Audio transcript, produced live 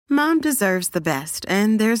Mom deserves the best,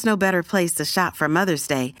 and there's no better place to shop for Mother's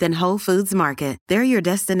Day than Whole Foods Market. They're your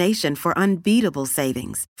destination for unbeatable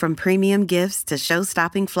savings, from premium gifts to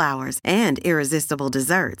show-stopping flowers and irresistible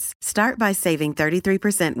desserts. Start by saving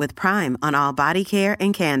 33% with Prime on all body care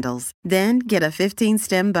and candles. Then get a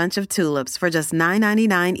 15-stem bunch of tulips for just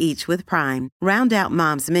 $9.99 each with Prime. Round out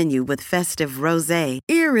Mom's menu with festive rosé,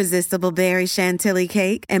 irresistible berry chantilly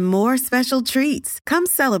cake, and more special treats. Come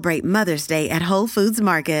celebrate Mother's Day at Whole Foods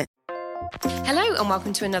Market. Hello and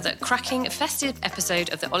welcome to another cracking festive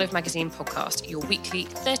episode of the Olive Magazine podcast, your weekly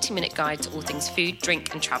 30-minute guide to all things food,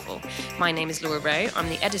 drink and travel. My name is Laura Rowe, I'm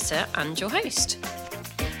the editor and your host.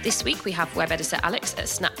 This week we have web editor Alex at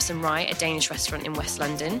Snaps and Rye, a Danish restaurant in West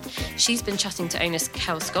London. She's been chatting to owner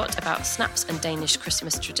Kel Scott about snaps and Danish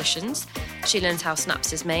Christmas traditions. She learns how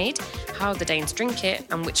snaps is made, how the Danes drink it,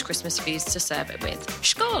 and which Christmas foods to serve it with.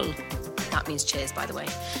 Skål! That means cheers, by the way.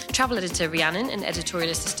 Travel editor Rhiannon and editorial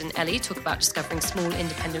assistant Ellie talk about discovering small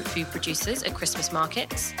independent food producers at Christmas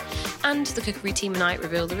markets. And the cookery team and I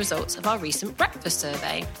reveal the results of our recent breakfast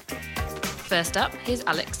survey. First up, here's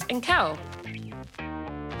Alex and Kel.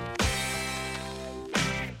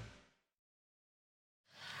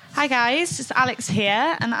 Hi guys, it's Alex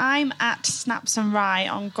here and I'm at Snaps and Rye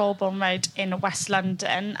on Golborne Road in West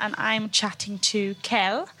London and I'm chatting to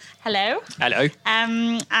Kel. Hello. Hello.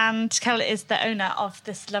 And Kel is the owner of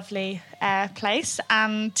this lovely place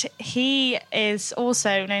and he is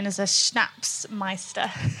also known as a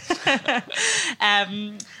Schnapsmeister.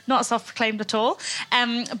 Not self-proclaimed at all.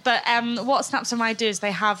 But what Snaps and Rye do is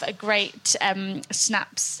they have a great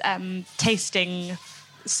schnapps tasting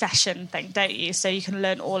session thing, don't you? So you can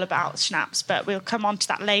learn all about schnapps, but we'll come on to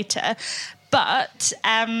that later. But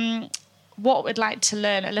what we'd like to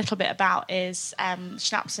learn a little bit about is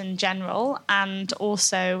schnapps in general and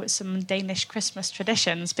also some Danish Christmas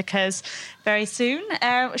traditions, because very soon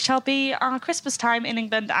shall be our Christmas time in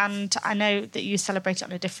England and I know that you celebrate it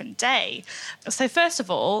on a different day. So first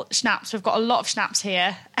of all, schnapps, we've got a lot of schnapps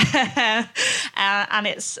here and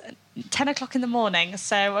it's 10 o'clock in the morning,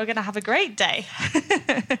 so we're going to have a great day.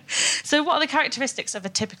 So what are the characteristics of a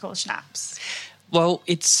typical schnapps? Well,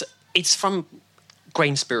 it's from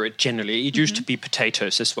grain spirit generally. It used to be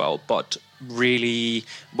potatoes as well, but really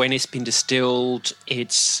when it's been distilled,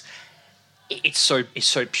 it's so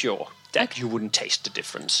pure that you wouldn't taste the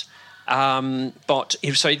difference. But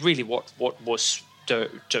it really what was the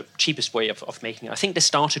cheapest way of making it. I think they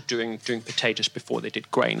started doing potatoes before they did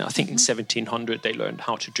grain. I think in 1700 they learned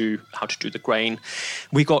how to do the grain.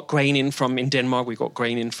 We got grain in Denmark. We got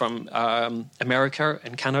grain in from America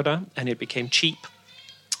and Canada, and it became cheap.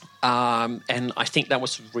 And I think that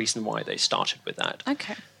was the reason why they started with that.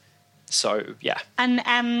 Okay. So yeah.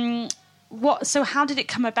 And So how did it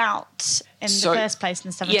come about in the first place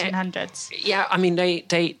in the 1700s? Yeah, I mean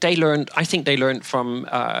they learned. I think they learned from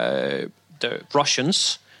the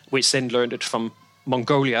Russians, which then learned it from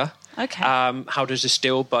Mongolia. Okay. How to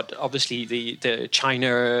distill, but obviously the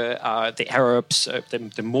China, the Arabs,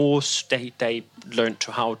 the Moors, they learned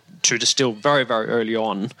how to distill very, very early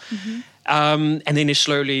on. And then it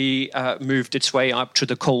slowly moved its way up to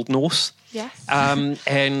the cold north. Yes.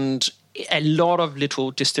 And a lot of little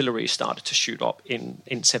distilleries started to shoot up in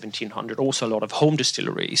 1700. Also a lot of home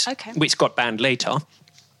distilleries, which got banned later.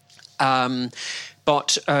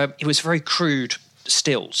 But it was very crude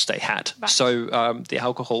stills they had. Right. So the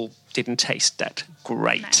alcohol didn't taste that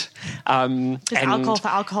great. No. Just alcohol for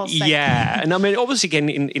alcohol's sake. Yeah, and I mean, obviously, again,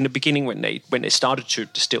 in the beginning when they started to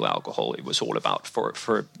distill alcohol, it was all about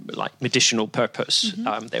for like medicinal purpose.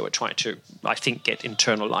 They were trying to, I think, get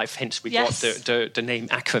internal life. Hence, we got the name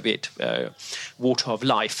aquavit, water of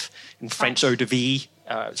life. In French, eau de vie.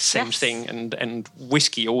 Same thing, and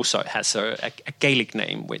whiskey also has a Gaelic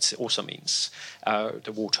name, which also means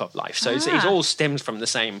the water of life. So it all stems from the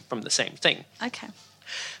same thing. Okay.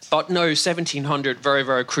 But no, 1700, very,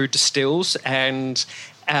 very crude distills, and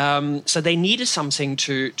so they needed something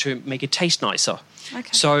to make it taste nicer.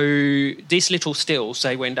 Okay. So these little stills,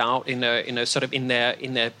 they went out in a sort of in their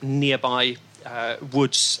nearby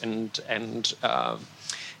woods and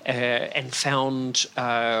found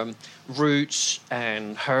roots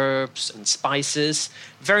and herbs and spices,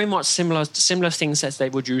 very much similar things as they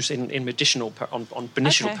would use in medicinal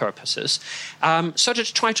purposes. So to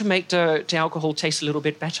try to make the alcohol taste a little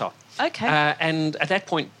bit better. Okay. And at that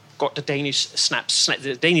point, got the Danish snaps.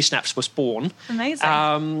 The Danish snaps was born. Amazing.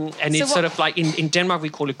 And it's sort of like in Denmark we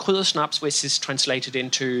call it kryddersnaps, which is translated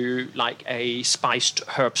into like a spiced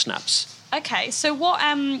herb snaps. Okay, so what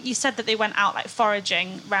you said that they went out like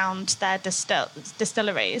foraging around their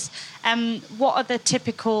distilleries. What are the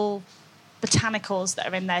typical botanicals that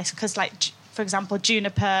are in there? Because like for example,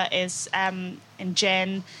 juniper is in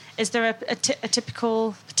gin. Is there a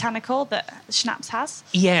typical botanical that schnapps has?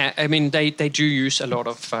 Yeah, I mean, they do use a lot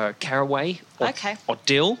of caraway or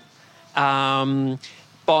dill.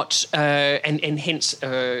 But hence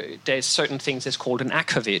there's certain things that's called an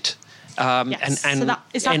aquavit. Yes. So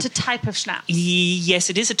is that a type of schnapps? Yes,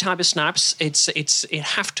 it is a type of schnapps. It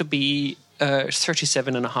have to be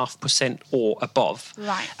 37.5% or above,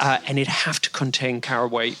 right? And it have to contain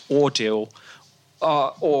caraway or dill,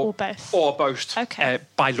 or both, okay.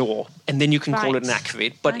 By law, and then you can call it an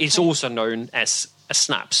aquavit. But it's also known as a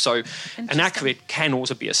snaps. So an aquavit can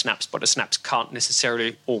also be a snaps, but a snaps can't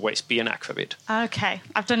necessarily always be an aquavit. Okay,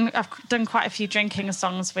 I've done quite a few drinking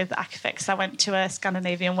songs with aquavits. I went to a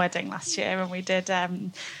Scandinavian wedding last year, and we did.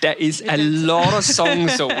 There is a lot of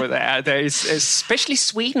songs over there. There is, especially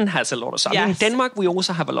Sweden has a lot of songs. Yes. I mean, Denmark we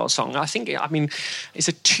also have a lot of songs. I mean, it's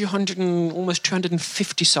almost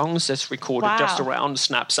 250 songs that's recorded just around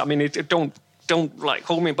snaps. I mean, don't like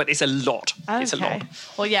hold me, but it's a lot. Okay. It's a lot.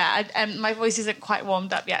 Well, yeah, my voice isn't quite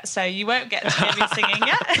warmed up yet, so you won't get to hear me singing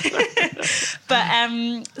yet. But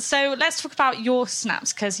so let's talk about your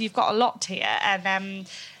snaps, because you've got a lot here, and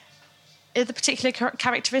are there particular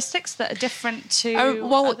characteristics that are different to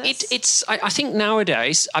others? I think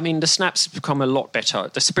nowadays, I mean, the snaps have become a lot better.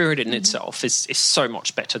 The spirit in itself is so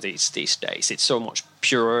much better these days. It's so much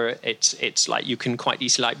purer. It's like you can quite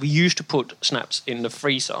easily, like we used to put snaps in the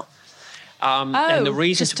freezer. And the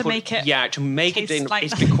reason to make it in like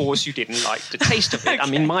is because you didn't like the taste of it. I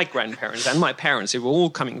mean, my grandparents and my parents, they were all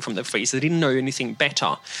coming from the freezer. They didn't know anything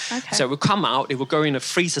better. Okay. So it would come out, it would go in a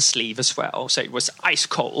freezer sleeve as well. So it was ice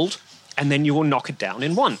cold, and then you will knock it down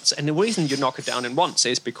in once. And the reason you knock it down in once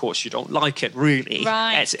is because you don't like it, really.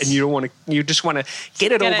 Right. And you just want to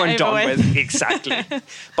get it over and done with. Exactly.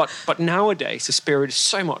 But nowadays, the spirit is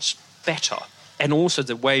so much better. And also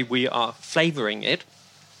the way we are flavoring it,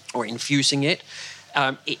 or infusing it,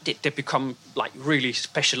 they become like really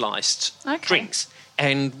specialized drinks.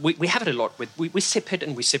 And we have it a lot with, we sip it,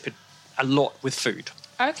 and we sip it a lot with food.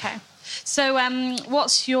 Okay. So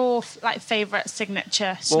what's your favorite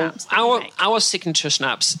signature snaps? Well, our signature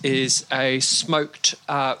snaps is a smoked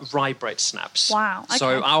rye bread snaps. Wow. Okay.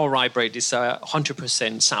 So our rye bread is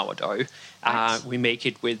 100% sourdough. Right. We make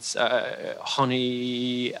it with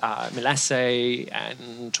honey, melasse,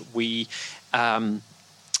 and we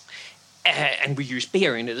use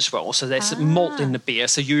beer in it as well. So there's malt in the beer.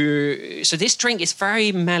 So this drink is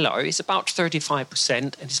very mellow. It's about 35%,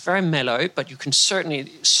 and it's very mellow. But you can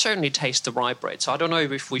certainly taste the rye bread. So I don't know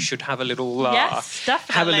if we should have a little yes,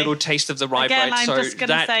 definitely. Have a little taste of the rye bread. I'm so just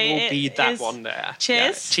that say will be that one there.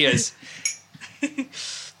 Cheers. Yeah, cheers.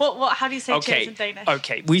 What? How do you say cheers in Danish?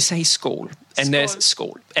 Okay, we say skål, and there's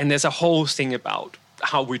skål, and there's a whole thing about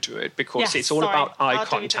how we do it, because it's all about eye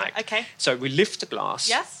contact. Okay. So we lift the glass.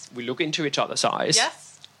 Yes. We look into each other's eyes.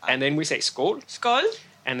 Yes. And then we say skål. Skål.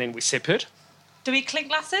 And then we sip it. Do we clink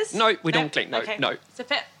glasses? No, we don't clink. No, okay. no.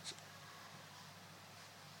 Sip it.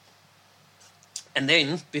 And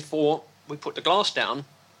then before we put the glass down,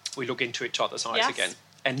 we look into each other's eyes again.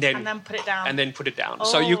 And then put it down. And then put it down. Oh,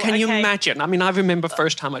 so you imagine? I mean, I remember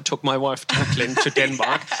first time I took my wife Jacqueline to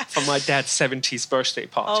Denmark for my dad's 70th birthday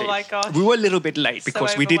party. Oh my God. We were a little bit late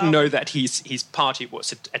because we didn't know that his party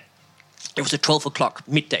was it was a 12 o'clock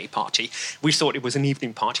midday party. We thought it was an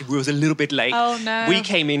evening party. We was a little bit late. Oh no. We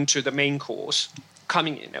came into the main course.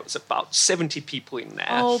 Coming in, there was about 70 people in there.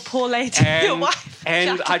 Oh, poor lady, your wife.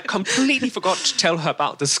 And I completely forgot to tell her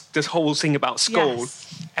about this whole thing about skål. Yes.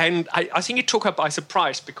 And I think it took her by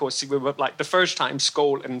surprise, because we were like the first time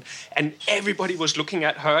skål, and everybody was looking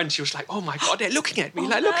at her, and she was like, "Oh my God, they're looking at me,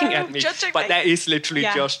 looking at me." Judging but that is literally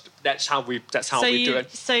just that's how we do it.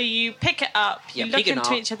 So you pick it up, you look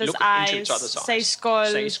into each other's look eyes, into each other's say skål.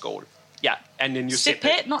 Say skål. Yeah, and then you sip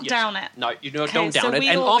it, not down it. No, you don't down so it. We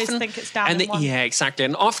and always often think it's down in one. Yeah, exactly.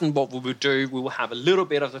 And often what we will do, we will have a little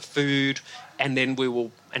bit of the food, and then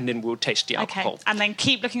we'll taste the alcohol. Okay. And then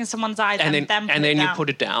keep looking in someone's eyes, and then you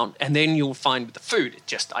put it down, and then you'll find with the food,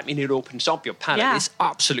 it opens up your palate. Yeah. It's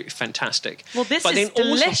absolutely fantastic. Well, this is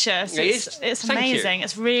delicious. It's amazing.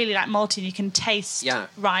 It's really like malty. You can taste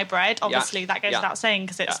rye bread. Obviously, that goes without saying,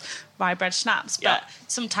 because it's rye bread schnapps. But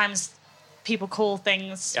sometimes people call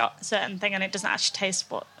things a certain thing, and it doesn't actually taste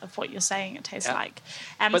what you're saying it tastes like.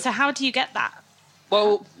 So how do you get that?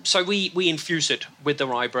 Well, so we infuse it with the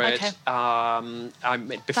rye bread. Okay.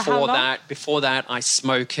 Before that, I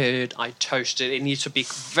smoke it, I toast it. It needs to be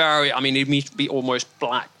it needs to be almost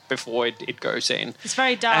black before it goes in. It's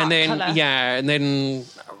very dark and then, colour. Yeah, and then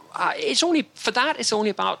it's only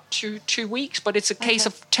about 2 weeks, but it's a case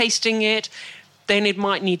of tasting it. then it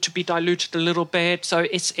might need to be diluted a little bit. So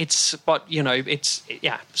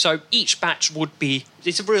So each batch would be,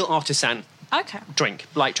 it's a real artisan drink,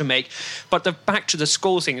 like to make. But the back to the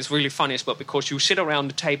skål thing is really funny as well, because you sit around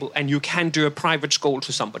the table and you can do a private skål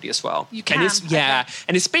to somebody as well. You can?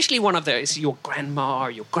 And especially one of those, your grandma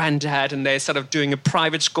or your granddad, and they're sort of doing a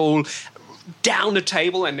private skål down the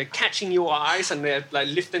table, and they're catching your eyes, and they're like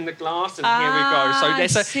lifting the glass, and here we go.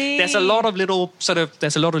 So there's a lot of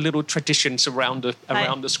little traditions around the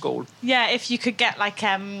skål. Yeah, if you could get like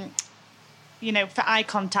for eye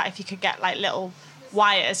contact, if you could get like little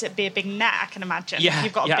wires, it'd be a big net, I can imagine. Yeah, if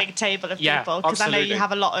you've got a big table of people, because I know you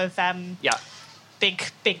have a lot of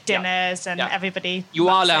big dinners and everybody.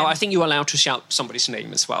 I think you're allowed to shout somebody's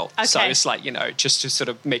name as well. Okay. So it's like, just to sort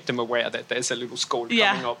of make them aware that there's a little skål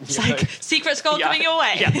coming up. It's like secret skål coming your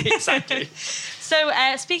way. Yeah, exactly. So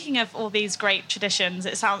speaking of all these great traditions,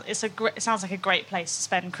 it sounds like a great place to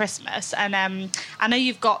spend Christmas. And I know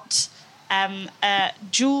you've got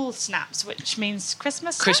jewel snaps, which means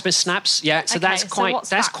Christmas snaps? Christmas snaps, yeah. So that's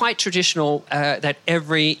quite traditional. That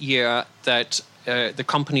every year that the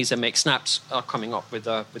companies that make snaps are coming up with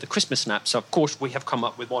a Christmas snap. So of course we have come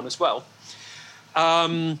up with one as well.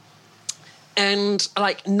 And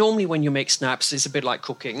like normally when you make snaps, it's a bit like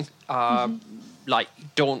cooking. Like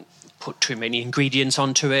don't put too many ingredients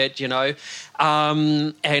onto it,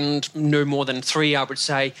 and no more than 3, I would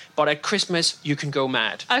say. But at Christmas, you can go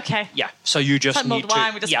mad. Okay. Yeah. So you just like need mulled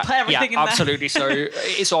wine, we just put everything in there. Absolutely. So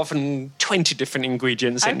it's often 20 different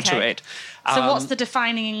ingredients into it. So what's the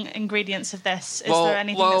defining ingredients of this? Is there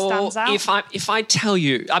anything that stands out? If I tell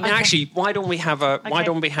you, I mean, actually, why don't we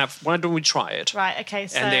try it? Right. Okay.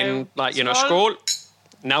 So and then, skål.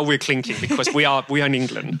 Now we're clinking because we are in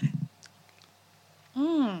England.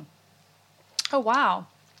 Oh, wow.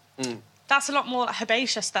 That's a lot more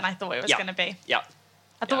herbaceous than I thought it was going to be. Yeah.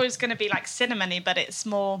 I thought it was going to be like cinnamony, but it's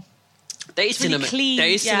more... There is cinnamon. Clean. There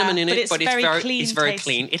is cinnamon in it, but it's very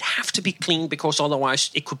clean. It has to be clean because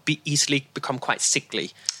otherwise it could be easily become quite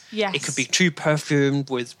sickly. Yes. It could be too perfumed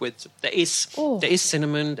with there is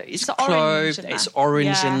cinnamon, there is clove, there's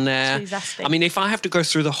orange in there. It's really zesty. I mean, if I have to go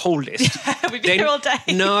through the whole list, we'd be here all day.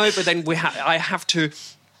 No, but then I have to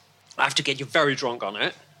get you very drunk on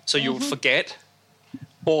it, so you'll forget.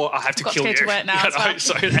 Or I have to kill you. To work now,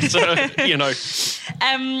 So that's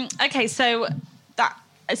okay, so that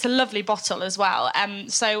it's a lovely bottle as well.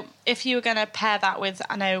 So if you were going to pair that with,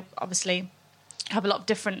 I know obviously you have a lot of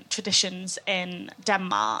different traditions in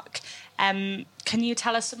Denmark. Can you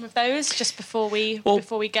tell us some of those just before we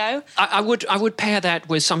go? I would pair that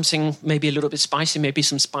with something maybe a little bit spicy, maybe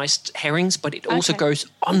some spiced herrings, but it also goes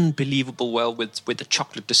unbelievable well with a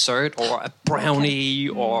chocolate dessert or a brownie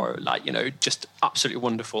or just absolutely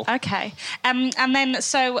wonderful. Okay. And then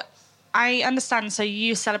so I understand, so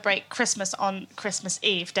you celebrate Christmas on Christmas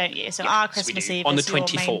Eve, don't you? So our Christmas Eve on is the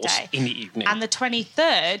 24th your main day. in the evening. And the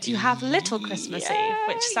 23rd, you have Little Christmas Eve,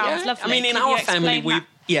 which sounds lovely. I mean, in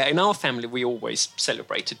our family, we always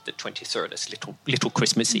celebrated the 23rd as little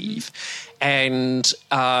Christmas Eve. And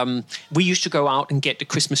we used to go out and get the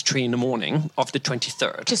Christmas tree in the morning of the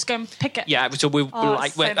 23rd. Just go and pick it. Yeah, so we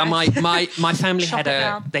nice. my family Shop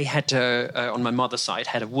had on my mother's side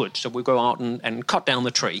had a wood, so we go out and cut down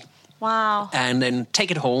the tree. Wow. And then take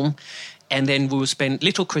it home, and then we'll spend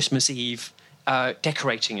little Christmas Eve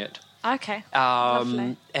decorating it. Okay.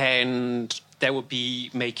 Lovely. And there will be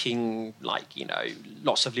making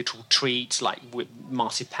lots of little treats like with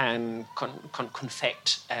marzipan,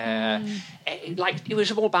 confect. It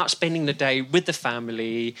was all about spending the day with the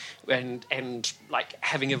family and like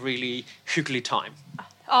having a really hyggelig time.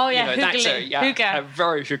 Oh yeah, hygge. A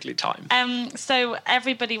very hyggelig time. So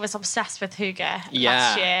everybody was obsessed with hygge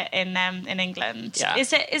last year in England. Yeah.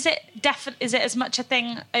 Is it as much a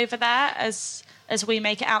thing over there as we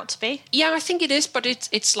make it out to be? Yeah, I think it is, but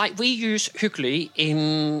it's like we use hyggelig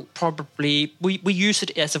in probably we use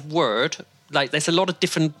it as a word. Like there's a lot of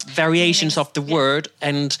different variations of the word,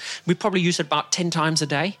 and we probably use it about 10 times a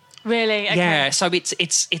day. Really? Okay. Yeah. So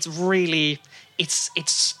it's really it's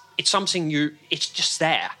something it's just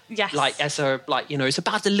there. Yes. Like it's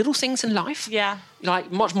about the little things in life. Yeah.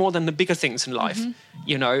 Like much more than the bigger things in life, and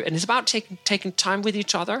it's about taking time with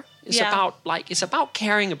each other. It's about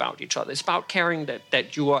caring about each other. It's about caring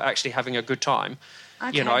that you are actually having a good time.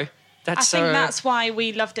 Okay. I think that's why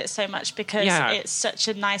we loved it so much, because it's such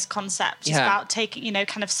a nice concept. It's about taking,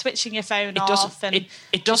 kind of switching your phone off. And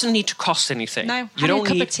it doesn't need to cost anything. No, have a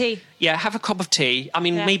cup of tea. Yeah, have a cup of tea. I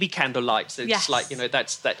mean, maybe candlelight. So it's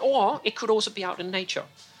that's that. Or it could also be out in nature.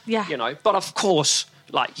 Yeah. But of course,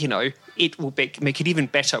 it will make it even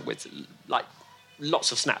better with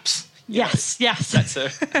lots of snaps. Yes. That's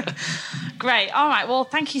Great. All right. Well,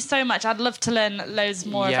 thank you so much. I'd love to learn loads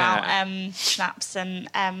more about schnapps and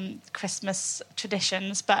Christmas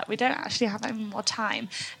traditions, but we don't actually have any more time.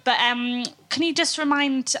 But can you just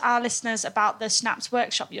remind our listeners about the schnapps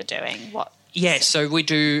workshop you're doing? So we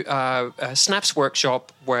do a schnapps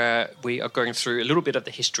workshop where we are going through a little bit of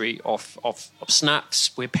the history of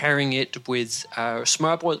schnapps. We're pairing it with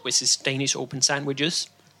smørrebrød, which is Danish open sandwiches.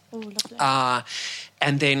 Oh, lovely.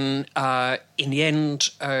 And then in the end,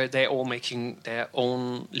 they're all making their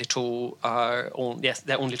own little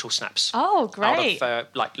schnapps. Oh, great! Out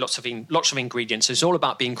of lots of ingredients. So it's all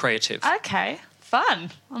about being creative. Okay.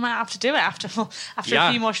 Fun. I might have to do it after a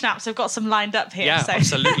few more schnapps. I've got some lined up here. Yeah, so.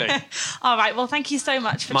 Absolutely. All right. Well, thank you so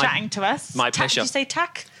much for chatting to us. My pleasure. Did you say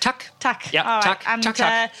tak? Tak. Tak. Yeah, all right. tak. And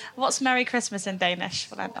tak. What's Merry Christmas in Danish?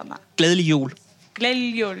 We'll end on that. Glædelig jul.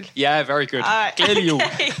 Glædelig jul. Yeah, very good. All right. Glædelig jul.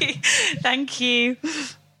 Okay. Thank you.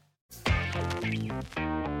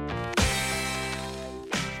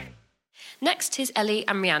 Next is Ellie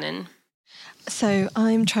and Rhiannon. So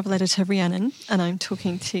I'm travel editor Rhiannon, and I'm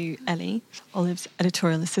talking to Ellie, Olive's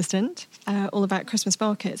editorial assistant, all about Christmas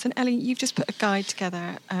markets. And Ellie, you've just put a guide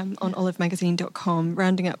together on olivemagazine.com,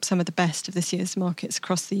 rounding up some of the best of this year's markets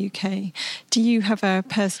across the UK. Do you have a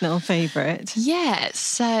personal favourite? Yeah,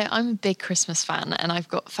 so I'm a big Christmas fan, and I've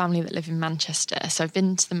got family that live in Manchester, so I've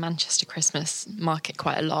been to the Manchester Christmas market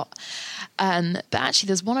quite a lot. But actually,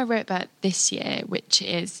 there's one I wrote about this year, which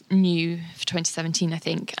is new for 2017, I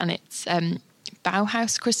think, and it's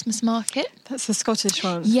Bauhaus Christmas Market. That's the Scottish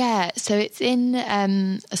one. Yeah, so it's in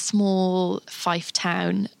a small Fife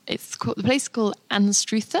town. The place is called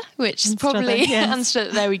Anstruther, which is probably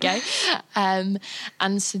Anstruther. There we go. And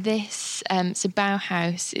so this,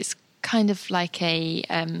 Bauhaus is kind of like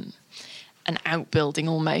an outbuilding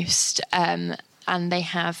almost. And they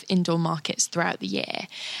have indoor markets throughout the year,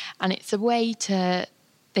 and it's a way to.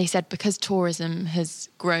 They said because tourism has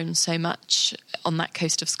grown so much on that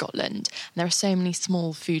coast of Scotland, and there are so many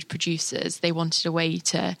small food producers, they wanted a way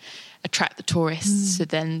to attract the tourists so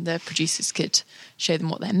then the producers could show them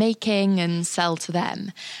what they're making and sell to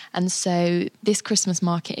them. And so this Christmas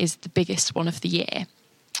market is the biggest one of the year.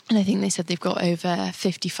 And I think they said they've got over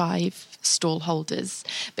 55 stall holders,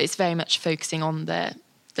 but it's very much focusing on the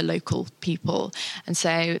local people, and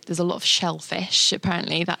so there's a lot of shellfish.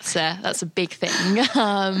 Apparently, that's a big thing,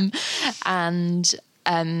 and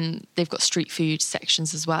they've got street food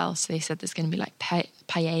sections as well. So they said there's going to be like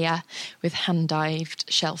paella with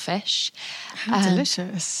hand-dived shellfish. How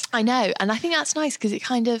delicious! I know, and I think that's nice because it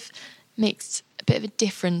kind of makes a bit of a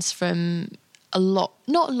difference from not a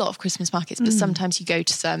lot of Christmas markets, but sometimes you go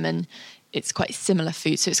to some and it's quite similar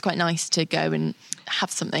food. So it's quite nice to go and have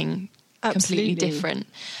something completely different.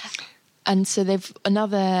 And so they've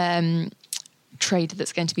another trader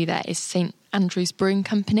that's going to be there is St Andrew's Brewing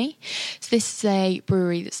Company. So this is a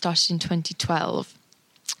brewery that started in 2012,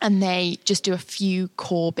 and they just do a few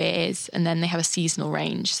core beers, and then they have a seasonal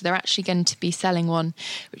range. So they're actually going to be selling one,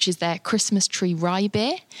 which is their Christmas tree rye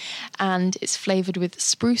beer, and it's flavoured with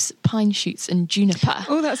spruce, pine shoots and juniper.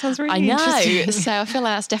 Oh, that sounds really interesting. I know, interesting. so I feel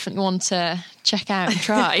like that's definitely one to check out and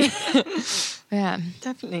try. Yeah,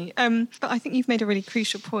 definitely. But I think you've made a really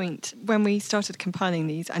crucial point. When we started compiling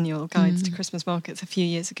these annual guides to Christmas markets a few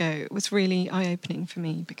years ago, it was really eye-opening for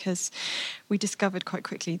me because we discovered quite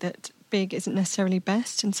quickly that big isn't necessarily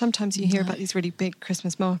best. And sometimes you hear about these really big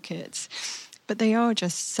Christmas markets, but they are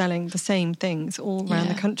just selling the same things all around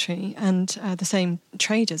the country, and the same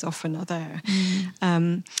traders often are there.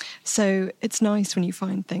 So it's nice when you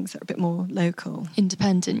find things that are a bit more local.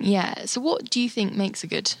 Independent, yeah. So what do you think makes a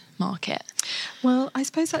good market? Well, I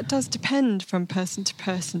suppose that does depend from person to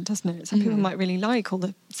person, doesn't it? Some people might really like all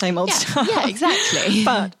the same old stuff. Yeah, exactly.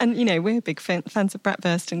 And you know, we're big fans of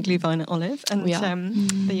bratwurst and glühwein at Olive, and we are.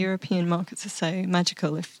 The European markets are so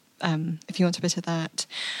magical if you want a bit of that.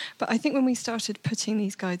 But I think when we started putting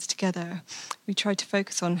these guides together, we tried to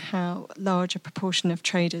focus on how large a proportion of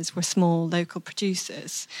traders were small local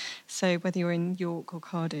producers. So whether you're in York or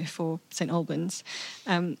Cardiff or St Albans,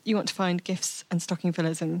 you want to find gifts and stocking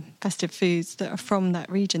fillers and festive foods that are from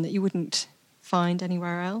that region that you wouldn't find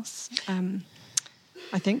anywhere else.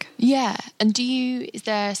 I think. Yeah. And is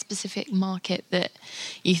there a specific market that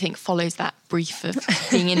you think follows that brief of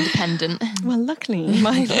being independent? Well, luckily,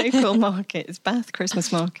 my local market is Bath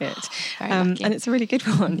Christmas Market. And it's a really good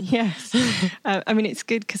one, yes. I mean, it's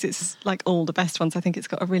good because it's like all the best ones. I think it's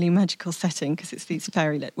got a really magical setting because it's these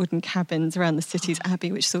fairy-lit wooden cabins around the city's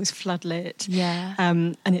abbey, which is always floodlit. Yeah.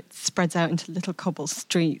 And it spreads out into little cobble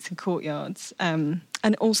streets and courtyards.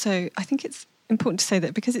 And also, I think it's important to say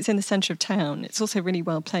that because it's in the centre of town, it's also really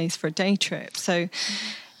well placed for a day trip. So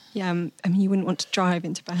Yeah, I mean, you wouldn't want to drive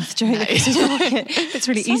into Bath during the Christmas market. It's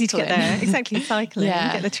really easy to get there. Exactly, cycling,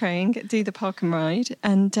 get the train, do the park and ride.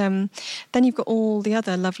 And then you've got all the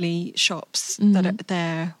other lovely shops that are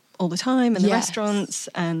there all the time, and the restaurants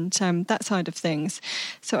and that side of things.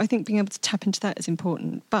 So I think being able to tap into that is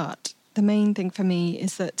important. But the main thing for me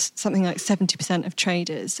is that something like 70% of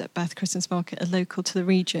traders at Bath Christmas Market are local to the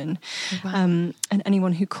region. Oh, wow. And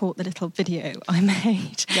anyone who caught the little video I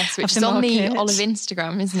made. Yes, which is on the Olive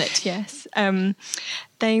Instagram, isn't it? Yes.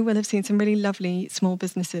 They will have seen some really lovely small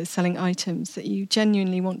businesses selling items that you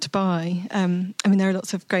genuinely want to buy. I mean, there are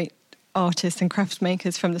lots of great artists and craft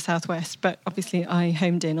makers from the southwest, but obviously I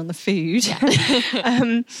homed in on the food.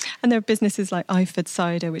 And there are businesses like Iford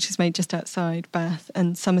Cider, which is made just outside Bath,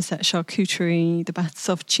 and Somerset Charcuterie, the Bath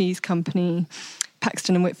Soft Cheese Company.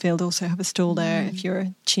 Paxton and Whitfield also have a stall there. If you're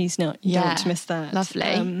a cheese nut, you don't want to miss that.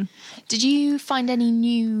 Lovely. Did you find any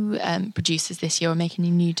new producers this year or make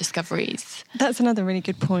any new discoveries? That's another really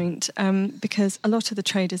good point, because a lot of the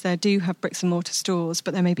traders there do have bricks and mortar stores,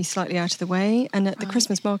 but they may be slightly out of the way. And at the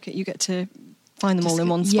Christmas market, you get to find them all in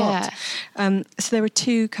one spot. So there were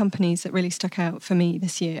two companies that really stuck out for me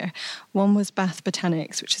this year. One was Bath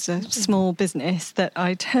Botanics, which is a small business that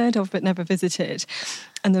I'd heard of but never visited.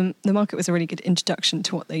 And the market was a really good introduction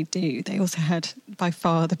to what they do. They also had, by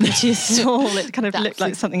far, the prettiest stall. It kind of looked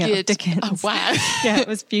like something out of Dickens. Oh, wow. Yeah, it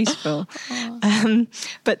was beautiful.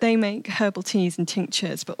 But they make herbal teas and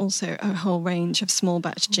tinctures, but also a whole range of small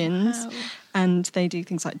batch gins. Wow. And they do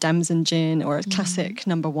things like Damson gin or a classic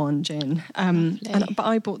number 1 gin. But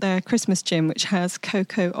I bought their Christmas gin, which has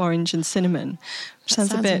cocoa, orange and cinnamon, which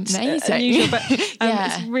sounds a bit unusual, but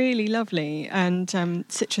it's really lovely and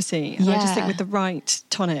citrusy. And I just think with the right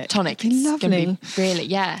tonic, it's lovely. Really,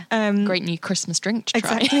 great new Christmas drink to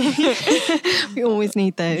try. Exactly. We always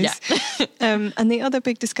need those. Yeah. And the other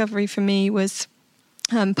big discovery for me was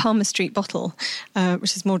Palmer Street Bottle,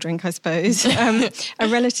 which is more drink, I suppose. A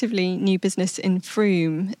relatively new business in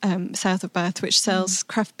Frome, south of Bath, which sells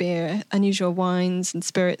craft beer, unusual wines and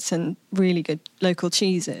spirits and really good local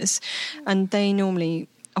cheeses. And they normally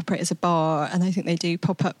operate as a bar, and I think they do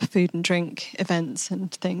pop-up food and drink events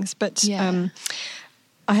and things. But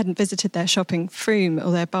I hadn't visited their shop in Frome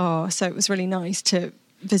or their bar, so it was really nice to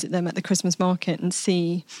visit them at the Christmas market and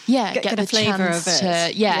see, get a flavour of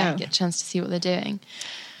it. Get a chance to see what they're doing.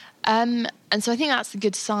 And so I think that's a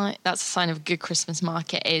good sign. That's a sign of a good Christmas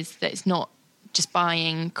market, is that it's not just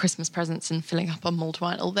buying Christmas presents and filling up on mulled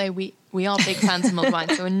wine. Although we are big fans of mulled wine,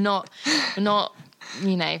 so we're not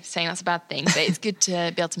saying that's a bad thing. But it's good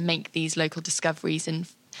to be able to make these local discoveries and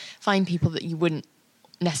find people that you wouldn't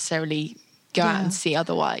necessarily go out and see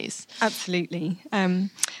otherwise. Absolutely.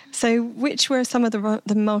 So which were some of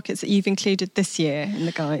the markets that you've included this year in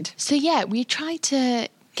the guide? So we tried to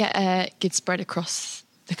get a good spread across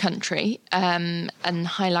the country, and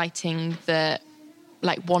highlighting the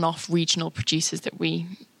one-off regional producers that we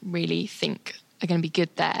really think are going to be good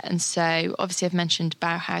there. And so obviously I've mentioned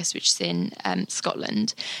Bauhaus, which is in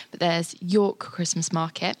Scotland, but there's York Christmas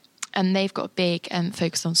Market, and they've got a big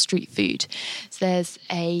focus on street food. So there's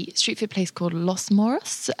a street food place called Los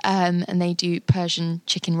Moros, and they do Persian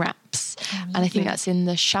chicken wraps. And I think that's in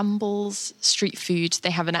the Shambles Street Food.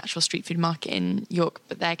 They have an actual street food market in York,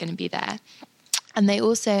 but they're going to be there. And they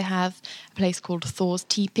also have a place called Thor's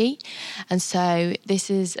Teepee. And so this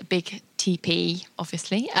is a big teepee,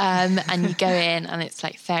 obviously. And you go in and it's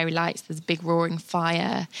like fairy lights. There's a big roaring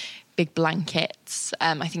fire, big blankets.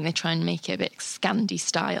 I think they try and make it a bit Scandi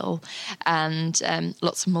style, and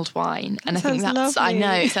lots of mulled wine. And I think that's, lovely. I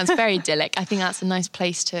know, it sounds very idyllic. I think that's a nice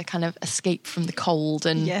place to kind of escape from the cold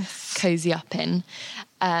and cosy up in.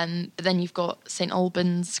 But then you've got St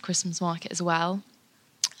Albans Christmas Market as well.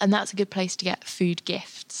 And that's a good place to get food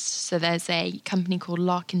gifts. So there's a company called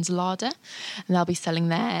Larkin's Larder, and they'll be selling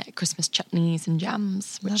their Christmas chutneys and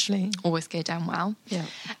jams, which always go down well. Yeah.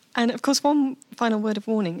 And of course, one final word of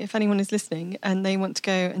warning: if anyone is listening and they want to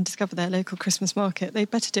go and discover their local Christmas market, they'd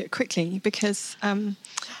better do it quickly, because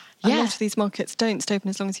a lot of these markets don't stay open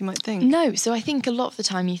as long as you might think. No, so I think a lot of the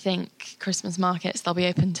time you think Christmas markets, they'll be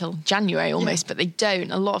open until January almost, but they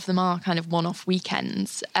don't. A lot of them are kind of one-off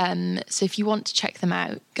weekends. So if you want to check them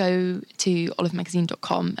out, go to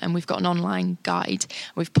olivemagazine.com, and we've got an online guide.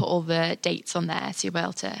 We've put all the dates on there, so you'll be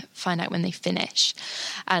able to find out when they finish.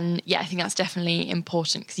 And I think that's definitely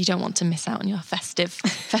important, because you don't want to miss out on your festive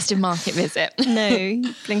market visit. No,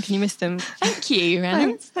 you blink and you miss them. Thank you,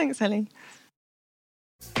 Ren. Thanks, Ellie.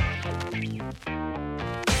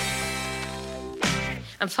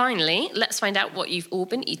 And finally, let's find out what you've all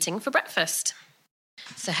been eating for breakfast.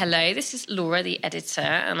 So hello, this is Laura, the editor,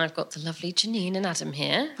 and I've got the lovely Janine and Adam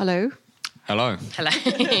here. Hello. Hello.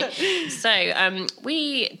 So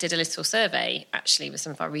we did a little survey, actually, with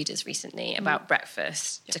some of our readers recently about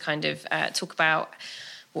breakfast to kind of talk about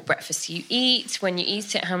what breakfast you eat, when you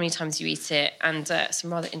eat it, how many times you eat it, and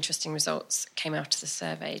some rather interesting results came out of the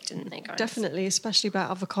survey, didn't they, guys? Definitely, especially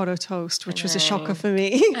about avocado toast, which was a shocker for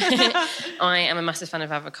me. I am a massive fan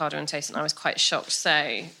of avocado on toast, and I was quite shocked.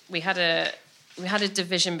 So we had a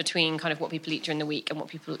division between kind of what people eat during the week and what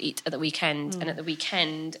people eat at the weekend. And at the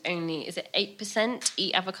weekend, only, is it 8%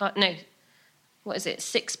 eat avocado? No, what is it?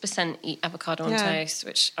 6% eat avocado on toast,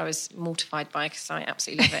 which I was mortified by because I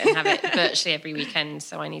absolutely love it and have it virtually every weekend.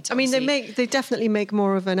 So I need to. I mean, they definitely make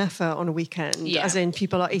more of an effort on a weekend, as in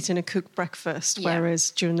people are eating a cooked breakfast, whereas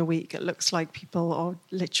during the week it looks like people are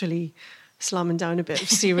literally slamming down a bit of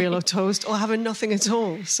cereal or toast or having nothing at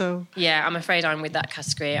all. So yeah, I'm afraid I'm with that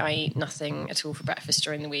category. I eat nothing at all for breakfast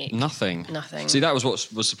during the week. Nothing. See, that was what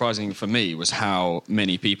was surprising for me, was how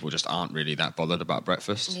many people just aren't really that bothered about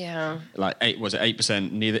breakfast. Yeah. Like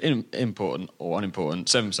 8% neither important or unimportant,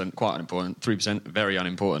 7% quite unimportant, 3% very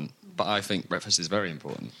unimportant. But I think breakfast is very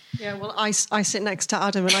important. Yeah, well, I sit next to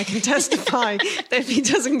Adam and I can testify that if he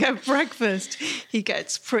doesn't get breakfast, he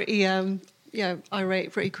gets pretty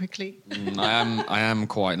irate pretty quickly. I am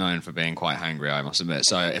quite known for being quite hangry, I must admit.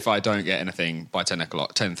 So if I don't get anything by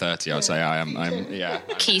 10:30, I'd say I'm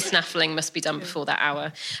Key snaffling must be done before that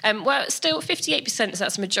hour. Well, still 58%, so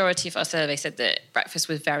that's a majority of our survey, said that breakfast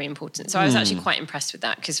was very important. So I was actually quite impressed with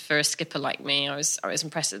that, because for a skipper like me, I was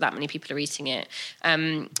impressed that many people are eating it.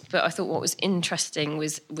 But I thought what was interesting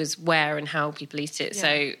was where and how people eat it. Yeah.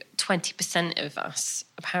 So 20% of us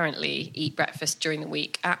apparently eat breakfast during the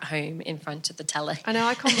week at home in front of the telly. I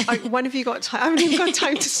know. When have you got time? I haven't even got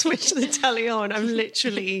time to switch the telly on. I'm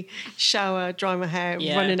literally shower, dry my hair,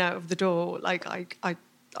 running out of the door. Like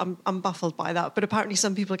I'm baffled by that. But apparently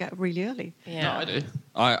some people get really early. Yeah, no, I do.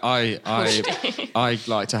 I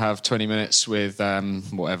like to have 20 minutes with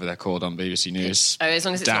whatever they're called on BBC News. As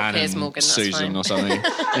long as it's Dan not Piers Morgan, that's Susan fine. Or something.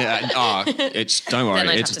 Don't worry. Then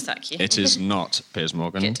I'd have to sack you. It is not Piers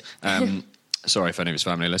Morgan. Sorry if any of his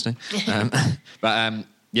family are listening.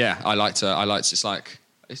 I like to. It's like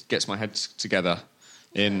it gets my head together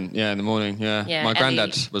in the morning. Yeah. My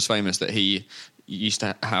granddad was famous that he used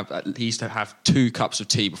to have 2 cups of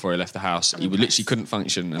tea before he left the house. He literally couldn't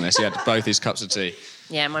function unless he had both his cups of tea.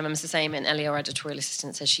 Yeah, my mum's the same, and Ellie, our editorial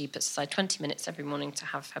assistant, says she puts aside 20 minutes every morning to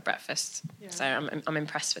have her breakfast. Yeah. So I'm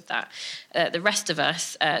impressed with that. The rest of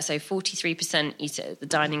us, so 43% eat it at the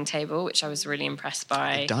dining table, which I was really impressed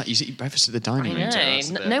by. You eat breakfast at the dining room? I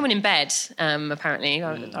know. No one in bed, apparently.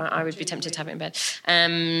 I would be tempted to have it in bed.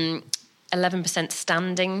 11%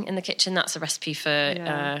 standing in the kitchen. That's a recipe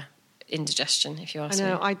for... indigestion, if you ask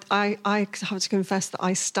me. I have to confess that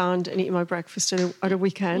I stand and eat my breakfast at a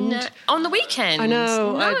weekend. No. On the weekend? I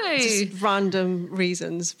know. No. Just random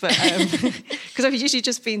reasons. But because I've usually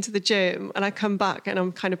just been to the gym and I come back and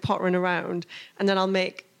I'm kind of pottering around, and then I'll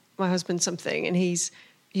make my husband something and he's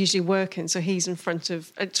usually working, so he's in front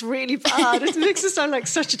of... It's really bad. It makes it sound like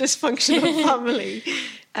such a dysfunctional family.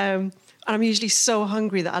 And I'm usually so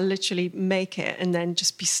hungry that I'll literally make it and then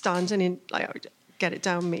just be standing in... get it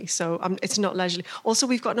down me, so it's not leisurely. Also,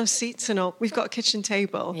 we've got no seats and all. We've got a kitchen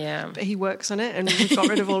table, but he works on it, and we've got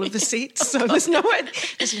rid of all of the seats, so there's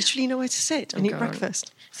literally nowhere to sit and eat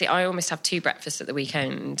breakfast. See, I almost have 2 breakfasts at the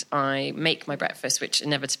weekend. I make my breakfast, which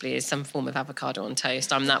inevitably is some form of avocado on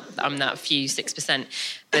toast. I'm that few 6%,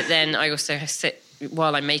 but then I also sit.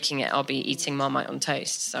 While I'm making it, I'll be eating Marmite on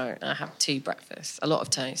toast. So I have 2 breakfasts, a lot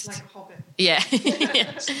of toast. Like a hobbit. Yeah.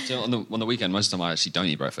 So on the weekend, most of the time I actually don't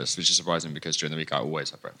eat breakfast, which is surprising because during the week I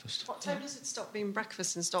always have breakfast. What time does it stop being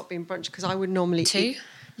breakfast and stop being brunch? Because I would normally 2? eat...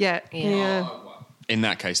 Yeah. In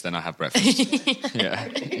that case, then I have breakfast.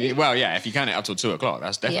 Yeah. Well, yeah, if you can eat up till 2 o'clock,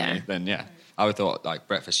 that's definitely... Then, yeah. I would thought,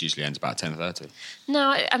 breakfast usually ends about 10:30.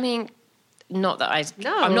 No, I mean... Not that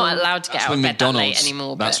I'm not allowed to get out of bed that late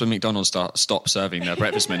anymore. That's when McDonald's stop serving their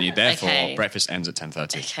breakfast menu. Therefore, breakfast ends at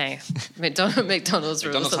 10:30. Okay, McDonald's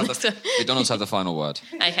rules. McDonald's have the final word.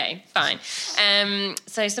 Okay, fine.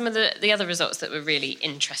 So some of the other results that were really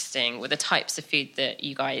interesting were the types of food that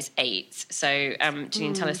you guys ate. So,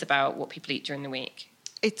 Janine, tell us about what people eat during the week.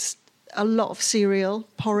 It's a lot of cereal.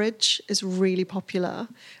 Porridge is really popular,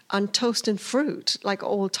 and toast and fruit, like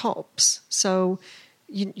all tops. So.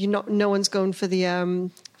 No one's going for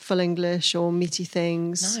the full English or meaty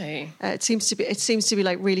things. No, it seems to be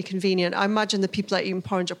like really convenient. I imagine the people that eat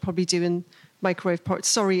porridge are probably doing microwave porridge.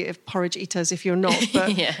 Sorry if porridge eaters, if you're not,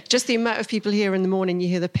 but just the amount of people here in the morning, you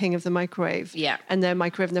hear the ping of the microwave, and they're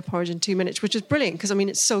microwaving their porridge in 2 minutes, which is brilliant because I mean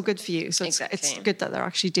it's so good for you. So it's good that they're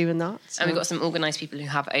actually doing that. So. And we've got some organised people who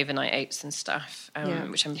have overnight oats and stuff,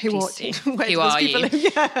 which I'm pleased to see. Who are you?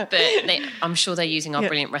 But I'm sure they're using our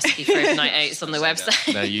brilliant recipe for overnight oats on the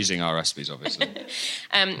website. They're using our recipes, obviously.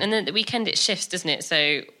 And then the weekend it shifts, doesn't it?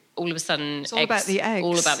 So all of a sudden, it's all about the eggs.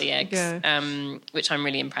 All about the eggs, which I'm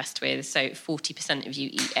really impressed with. So 40% of you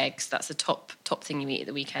eat eggs. That's the top thing you eat at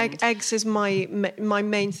the weekend. Eggs is my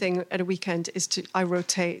main thing at a weekend. I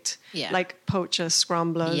rotate, like poacher,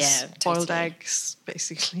 scramblers, boiled eggs,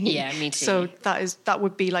 basically. Yeah, me too. So that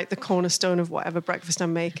would be like the cornerstone of whatever breakfast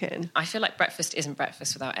I'm making. I feel like breakfast isn't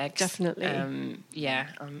breakfast without eggs. Definitely. I'm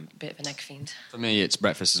a bit of an egg fiend. For me,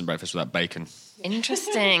 breakfast isn't breakfast without bacon.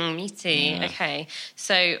 Interesting, me too. Yeah. Okay,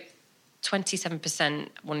 so 27%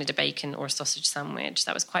 wanted a bacon or a sausage sandwich.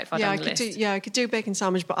 That was quite far down the list. I could do a bacon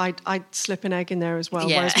sandwich, but I'd slip an egg in there as well,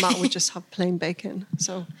 whereas Matt would just have plain bacon.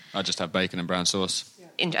 So I just have bacon and brown sauce.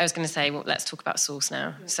 I was going to say, let's talk about sauce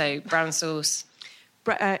now. So brown sauce.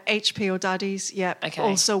 HP or Daddy's, Okay.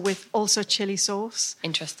 Also chili sauce.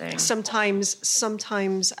 Interesting.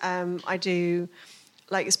 Sometimes I do,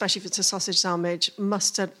 like especially if it's a sausage sandwich,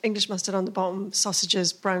 English mustard on the bottom,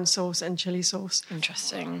 sausages, brown sauce, and chili sauce.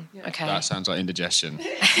 Interesting. Yeah. Okay. That sounds like indigestion.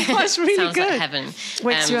 That's really sounds good. Like heaven.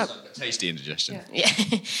 Wakes you up. Tasty indigestion.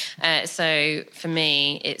 Yeah. So for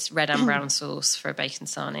me, it's red and brown sauce for a bacon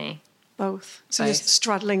sarnie. Both. So you're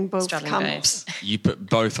straddling both camps. You put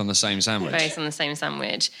both on the same sandwich? Both on the same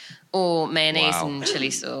sandwich. Or mayonnaise and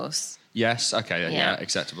chili sauce. Yes, okay,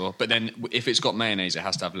 acceptable. But then if it's got mayonnaise, it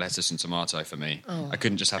has to have lettuce and tomato for me. Oh, I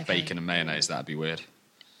couldn't just have bacon and mayonnaise. That'd be weird.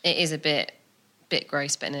 It is a bit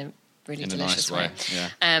gross, but in a really delicious way. Yeah.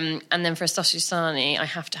 And then for a sausage sarnie, I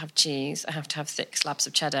have to have cheese. I have to have thick slabs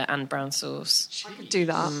of cheddar and brown sauce. I could do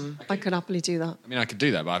that. I could happily do that. I mean, I could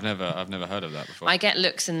do that, but I've never heard of that before. I get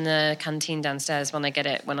looks in the canteen downstairs when I get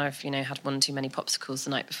it when I've had one too many popsicles the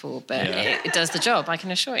night before, but it does the job. I can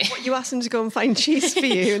assure you. What, you ask them to go and find cheese for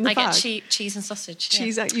you in the bag? Get cheese and sausage.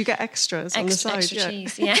 Cheese, you get extras on the side. Extra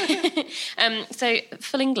cheese, yeah. So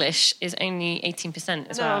full English is only 18%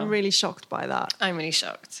 as well. I'm really shocked by that. I'm really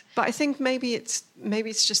shocked. But I think maybe it's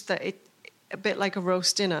just that a bit like a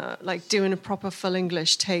roast dinner, like doing a proper full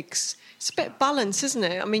English it's a bit of balance, isn't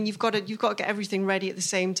it? I mean, you've got to get everything ready at the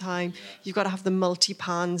same time. You've got to have the multi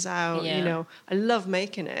pans out. Yeah. I love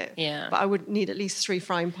making it. Yeah. But I would need at least 3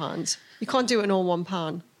 frying pans. You can't do it in all one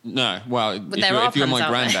pan. No, well, if you're my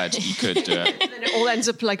granddad, you could do it. And it all ends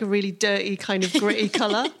up like a really dirty, kind of gritty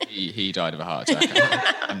colour. He died of a heart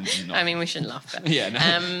attack. I mean, we shouldn't laugh. But, yeah. No.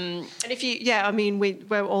 And if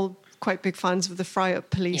we're all quite big fans of the Fry Up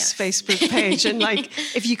Police Facebook page, and like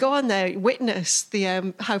if you go on there, witness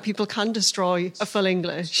the how people can destroy a full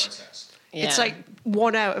English. Yeah. It's like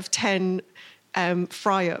 1 out of 10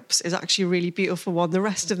 fry-ups is actually a really beautiful one. The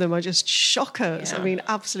rest of them are just shockers. I mean,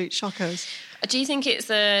 absolute shockers. Do you think it's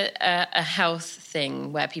a health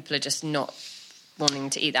thing where people are just not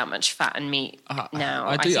wanting to eat that much fat and meat now?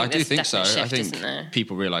 I do think so. Shift, I think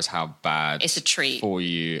people realise how bad it's a treat for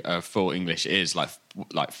you. Full English is like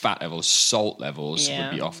fat levels, salt levels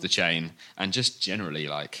would be off the chain, and just generally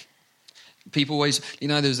like people always,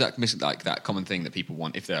 there's that common thing that people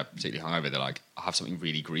want if they're particularly hungover. They're like, I have something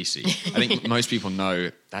really greasy. I think most people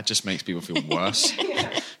know that just makes people feel worse.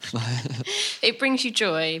 It brings you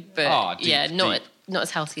joy, but not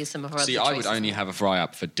as healthy as some of our other choices. I would only have a fry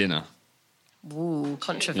up for dinner. Ooh,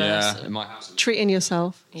 controversial. Yeah, in my house. Treating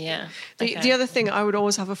yourself. Yeah. The other thing I would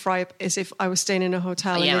always have a fry up is if I was staying in a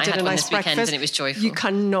hotel and they did a nice breakfast and it was joyful. You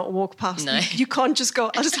cannot walk past. No. You can't just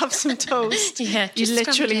go, I'll just have some toast. You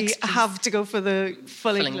literally have to go for the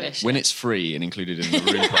full English. When it's free and included in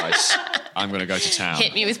the room price, I'm going to go to town.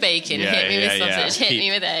 Hit me with bacon, hit me with sausage, hit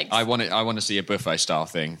me with eggs. I want to see a buffet style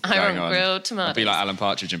thing going on. Grilled tomatoes. I'd be like Alan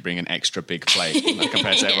Partridge and bring an extra big plate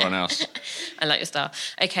compared to everyone else. I like your style.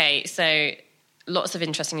 Okay, so lots of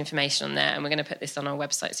interesting information on there, and we're going to put this on our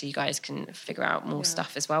website so you guys can figure out more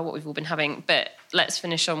stuff as well, what we've all been having. But let's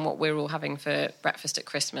finish on what we're all having for breakfast at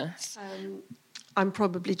Christmas. I'm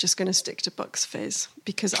probably just going to stick to Bucks Fizz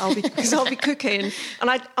because I'll be cooking, and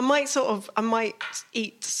I might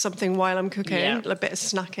eat something while I'm cooking, a bit of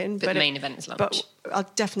snacking. But the main event is lunch. But I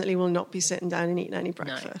definitely will not be sitting down and eating any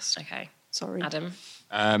breakfast. No. Okay. Sorry,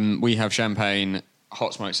 Adam. We have champagne,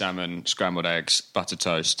 hot smoked salmon, scrambled eggs, buttered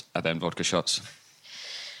toast, and then vodka shots.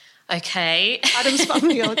 Okay. Adam's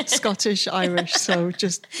family are Scottish, Irish, so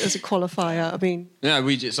just as a qualifier, I mean... No,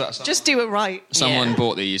 we just... just do it right. Someone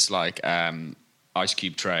bought these, ice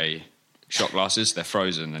cube tray shot glasses. They're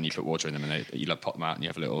frozen, and you put water in them, and you pop them out, and you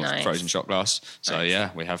have a little frozen shot glass. So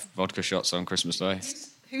we have vodka shots on Christmas Day.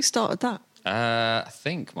 Who started that? I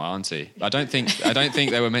think my auntie. I don't think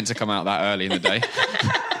they were meant to come out that early in the day.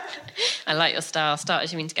 I like your style. Start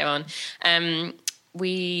as you mean to go on.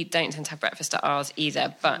 We don't tend to have breakfast at ours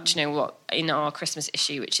either, but do you know what? In our Christmas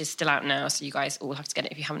issue, which is still out now, so you guys all have to get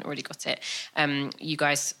it if you haven't already got it. You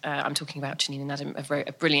guys, I'm talking about Janine and Adam, have wrote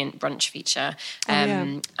a brilliant brunch feature,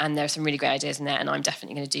 and there are some really great ideas in there. And I'm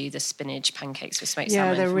definitely going to do the spinach pancakes with smoked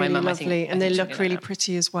salmon. Yeah, they're for really my mum. lovely, and they look really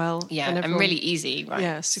pretty as well. Yeah, and really easy, right?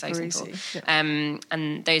 Yeah, super easy. Yeah.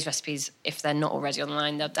 And those recipes, if they're not already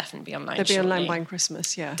online, they'll definitely be online. They'll be online by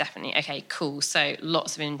Christmas. Yeah, definitely. Okay, cool. So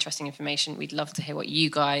lots of interesting information. We'd love to hear what you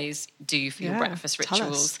guys do for your breakfast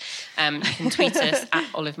rituals. You can tweet us at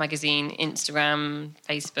Olive Magazine, Instagram,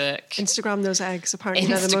 Facebook. Instagram those eggs. Apparently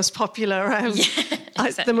they're the most popular.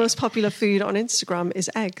 Exactly. The most popular food on Instagram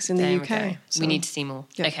is eggs in the UK. We need to see more.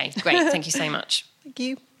 Yeah. Okay, great. Thank you so much. Thank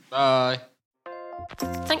you. Bye.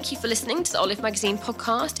 Thank you for listening to the Olive Magazine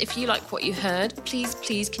podcast. If you like what you heard, please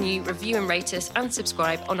can you review and rate us and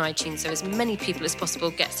subscribe on iTunes so as many people as possible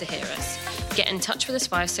get to hear us. Get in touch with us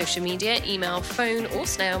via social media, email, phone or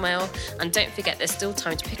snail mail, and don't forget there's still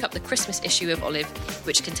time to pick up the Christmas issue of Olive,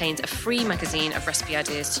 which contains a free magazine of recipe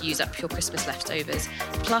ideas to use up your Christmas leftovers.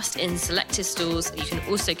 Plus, in selected stores, you can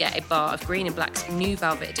also get a bar of Green and Black's new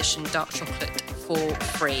Velvet Edition dark chocolate for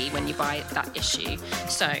free when you buy that issue.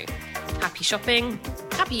 So, happy shopping,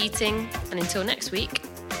 happy eating, and until next week,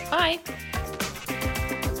 bye.